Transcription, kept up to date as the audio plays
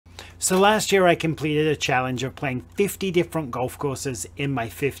So last year I completed a challenge of playing 50 different golf courses in my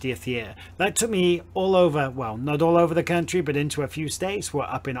 50th year. That took me all over, well, not all over the country, but into a few states. We're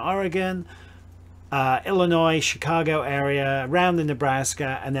up in Oregon, Illinois, Chicago area, around in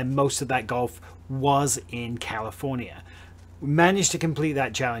Nebraska, and then most of that golf was in California. We managed to complete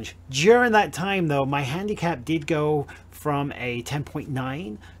that challenge. During that time though, my handicap did go from a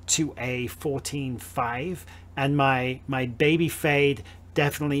 10.9 to a 14.5, and my baby fade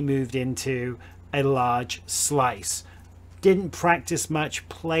definitely moved into a large slice. Didn't practice much,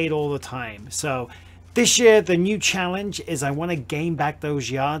 played all the time. So this year the new challenge is I want to gain back those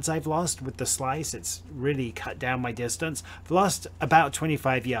yards I've lost with the slice. It's really cut down my distance. I've lost about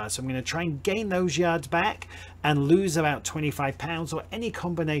 25 yards, so I'm going to try and gain those yards back and lose about 25 pounds, or any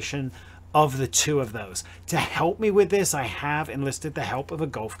combination of the two of those. To help me with this, I have enlisted the help of a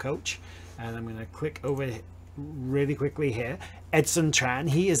golf coach, and I'm going to click over really quickly here. Edson Tran.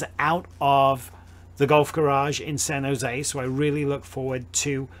 He is out of the Golf Garage in San Jose, so I really look forward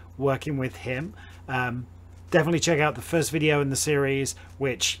to working with him. Definitely check out the first video in the series,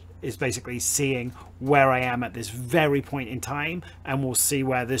 which is basically seeing where I am at this very point in time, and we'll see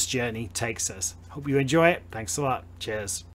where this journey takes us. Hope you enjoy it. Thanks a lot. Cheers.